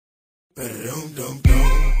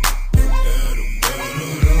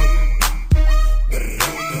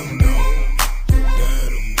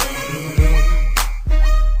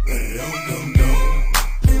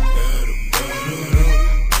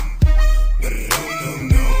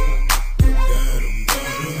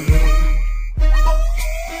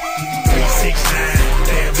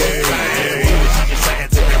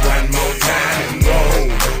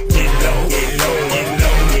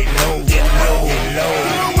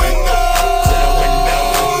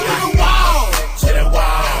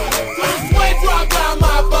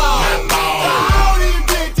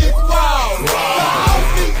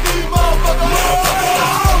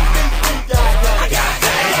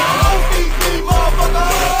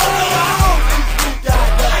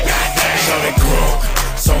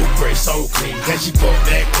So clean, cause she put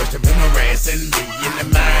that question from harassing me in the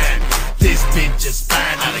mind. This bitch is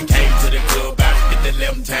fine, I done came to the club about to get the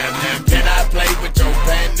 11th time. Now can I play with your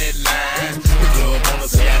panty line? The club wanna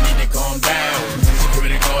say I need to calm down.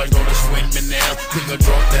 Security guard gonna swing me now. Nigga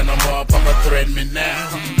drunk, then I'm up, I'ma threaten me now.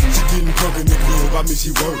 She getting drunk in the club, I mean she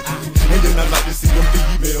work. And then I like to see them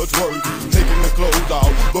females twerk. Taking the clothes off,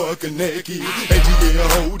 bucking naked. AGL,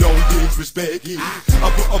 hold on, disrespect it. I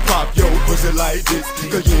pop your pussy like this,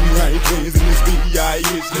 cause you ain't twins in this B.I.H.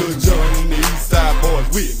 Lil' John and the East Side boys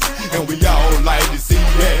with me, and we all like to see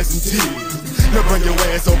ass and tears. Now bring your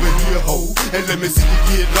ass over here, ho, and let me see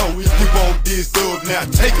you get low. If you want this stuff, now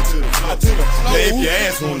take it to the floor. Now if your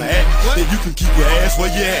ass wanna act, then you can keep your ass where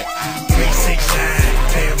you at. 3, 6, 9,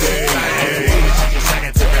 damn good fine. Suck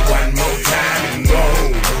it to me one more time and go.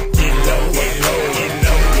 Get low, get low, get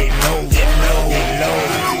low, get low, get low, get low.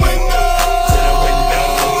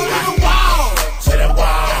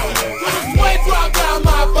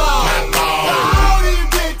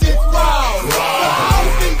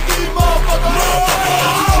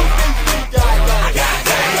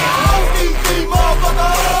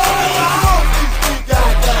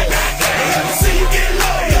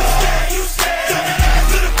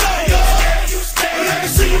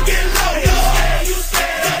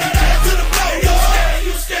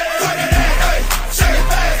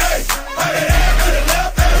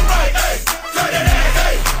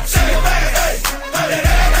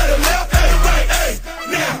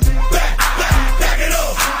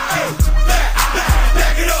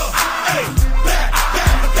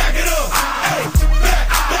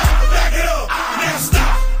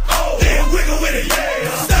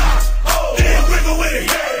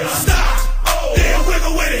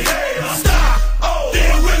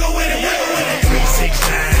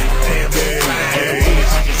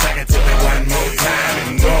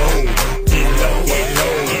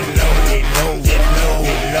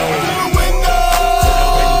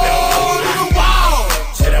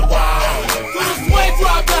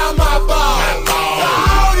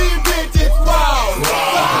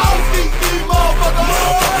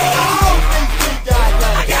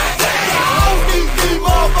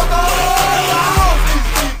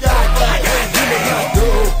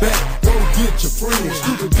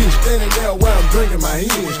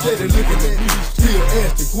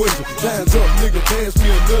 Lines up, nigga, pass me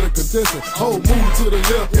another contestant. Whole move to the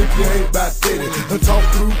left if you ain't about steady. I talk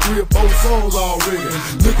through 3 or 4 songs already.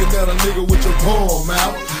 Looking at a nigga with your palm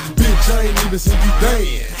out. Bitch, I ain't even seen you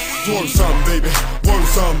dance. Work something, baby. Work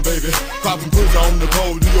something, baby. Poppin' pussy on the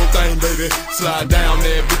pole, do your thing, baby. Slide down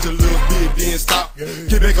there, bitch, a little bit, then stop.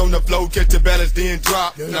 Get back on the floor, catch the balance, then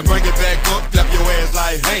drop. Now bring it back up, clap your ass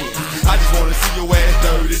like hands. I just wanna see your ass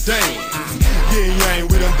dirty dance. Yeah,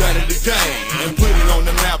 we done done it again. And put it on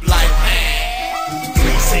the map like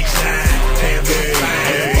 3, 6, 9, damn good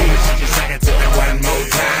fine. Just suck it to me one more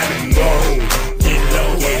time and go. Get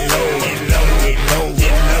low, get low, get low, get low,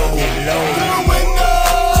 get low, get low. To the window,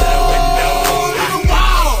 to the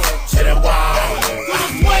wall, to the wall. Till the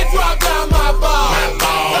sweat drop down my ball.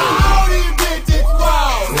 All these bitches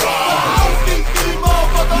fall. All these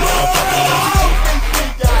motherfuckers.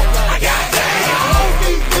 I got that. All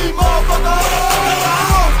these motherfuckers.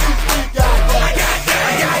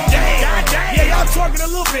 Twerking a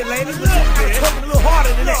little bit, ladies. Twerking a little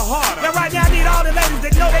harder than that. Now, right now, I need all the ladies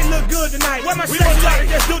that know they look good tonight. Where my